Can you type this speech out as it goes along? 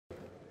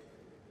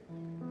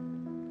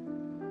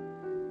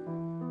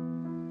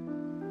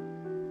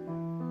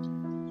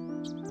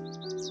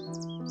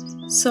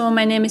So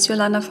my name is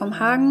Yolanda from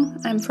Hagen.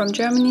 I'm from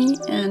Germany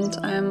and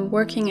I'm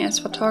working as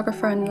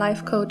photographer and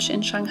life coach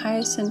in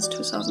Shanghai since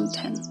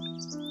 2010.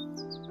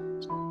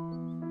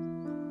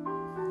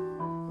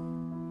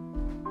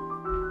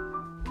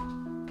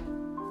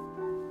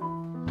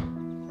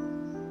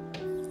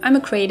 I'm a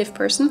creative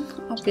person,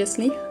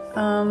 obviously,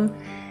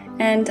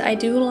 and I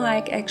do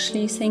like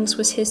actually things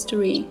with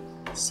history.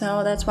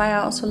 So that's why I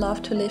also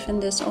love to live in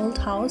this old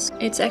house.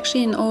 It's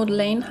actually an old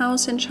lane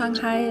house in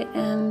Shanghai,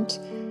 and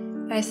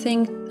I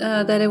think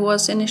that it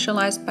was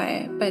initialized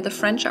by the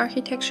French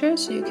architecture,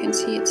 so you can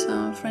see it's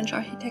French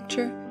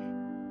architecture.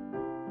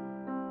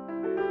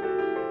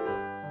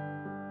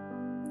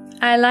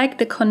 I like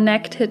the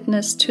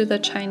connectedness to the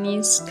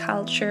Chinese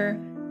culture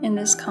in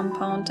this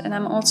compound, and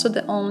I'm also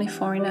the only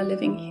foreigner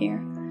living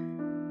here.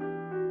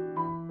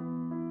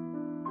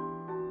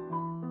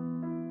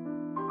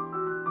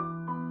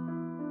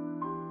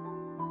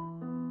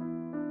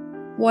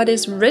 What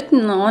is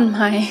written on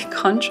my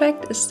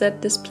contract is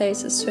that this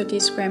place is 30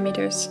 square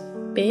meters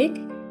big.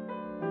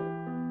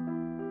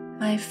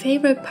 My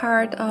favorite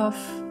part of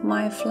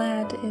my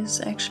flat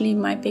is actually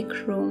my big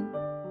room.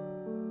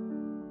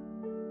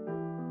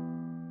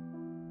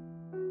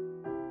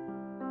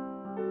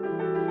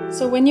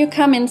 So when you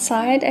come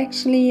inside,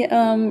 actually,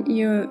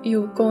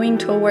 you're going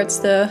towards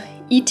the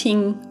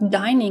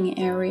dining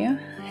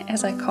area,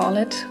 as I call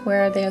it,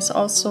 where there's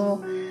also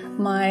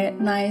my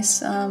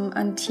nice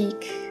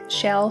antique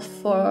shelf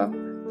for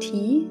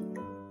tea.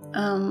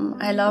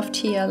 I love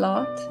tea a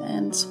lot,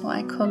 and so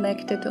I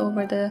collected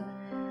over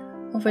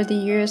the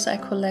years. I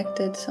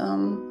collected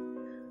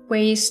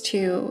ways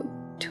to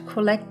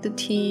collect the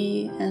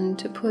tea and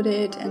to put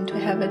it and to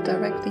have it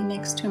directly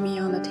next to me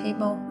on the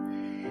table.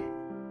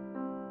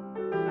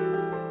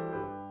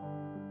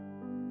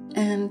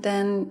 And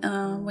then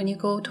when you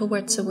go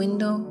towards the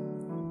window,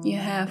 you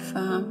have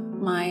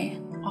my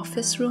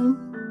office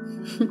room.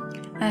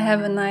 I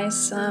have a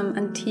nice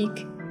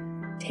antique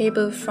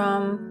table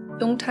from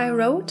Dongtai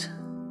Road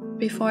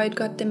before it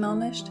got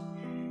demolished.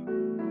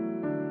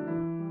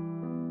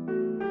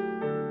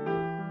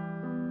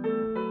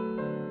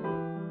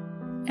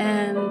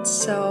 And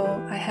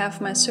so I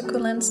have my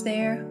succulents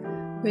there,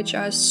 which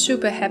are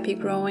super happy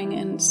growing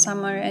in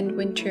summer and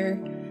winter,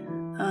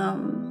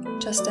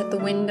 just at the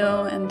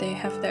window, and they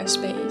have their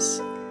space.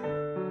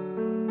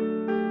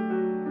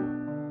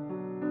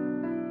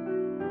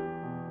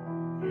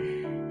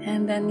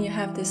 And then you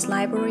have this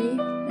library.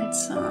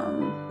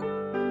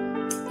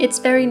 It's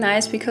very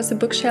nice because the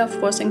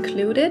bookshelf was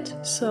included,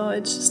 so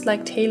it's just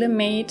like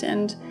tailor-made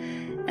and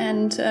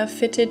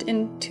fitted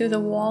into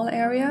the wall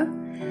area.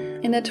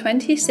 In the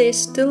 20s, they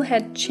still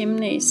had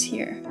chimneys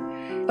here,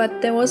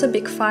 but there was a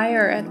big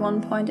fire at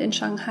one point in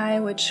Shanghai,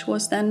 which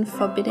was then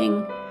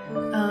forbidding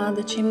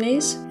the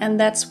chimneys, and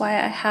that's why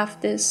I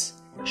have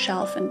this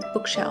shelf and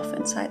bookshelf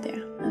inside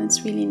there, and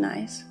it's really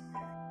nice.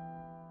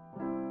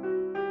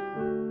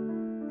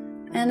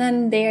 And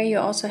then there you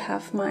also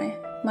have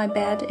my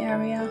bed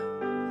area,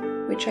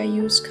 which I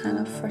use kind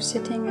of for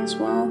sitting as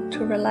well,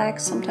 to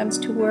relax, sometimes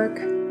to work.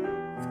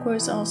 Of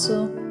course,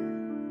 also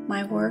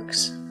my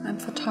works. I'm a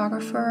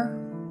photographer,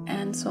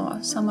 and so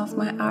some of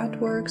my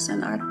artworks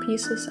and art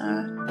pieces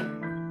are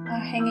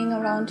hanging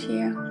around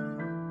here.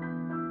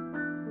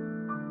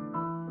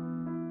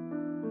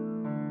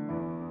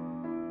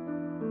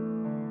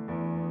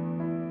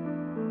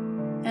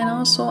 And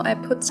also I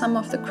put some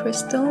of the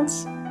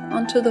crystals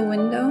onto the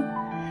window,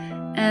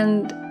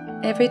 and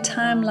every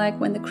time, like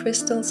when the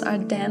crystals are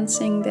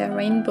dancing, there are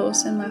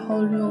rainbows in my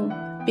whole room,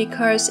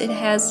 because it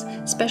has,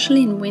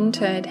 especially in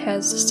winter, it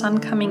has the sun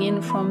coming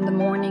in from the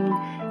morning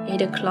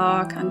 8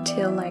 o'clock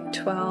until like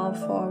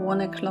 12 or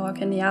 1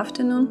 o'clock in the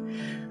afternoon.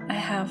 I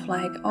have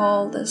like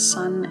all the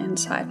sun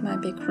inside my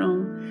big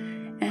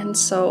room, and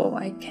so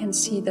I can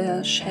see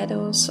the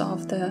shadows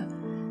of the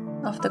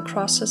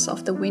crosses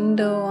of the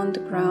window on the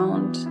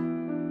ground.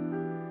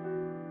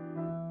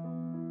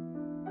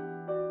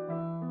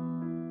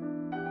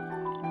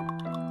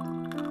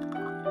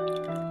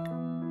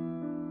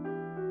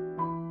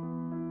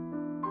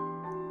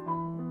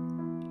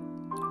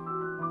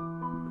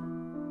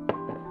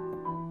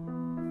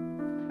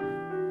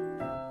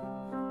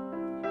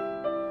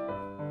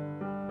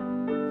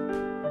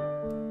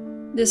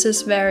 This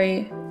is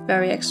very,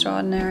 very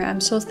extraordinary.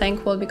 I'm so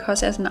thankful,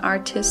 because as an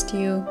artist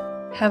you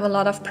have a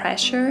lot of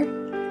pressure,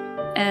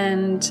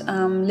 and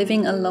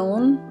living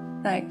alone,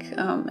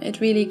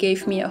 it really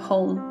gave me a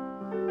home.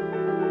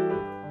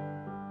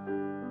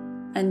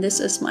 And this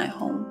is my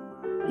home,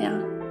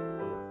 yeah.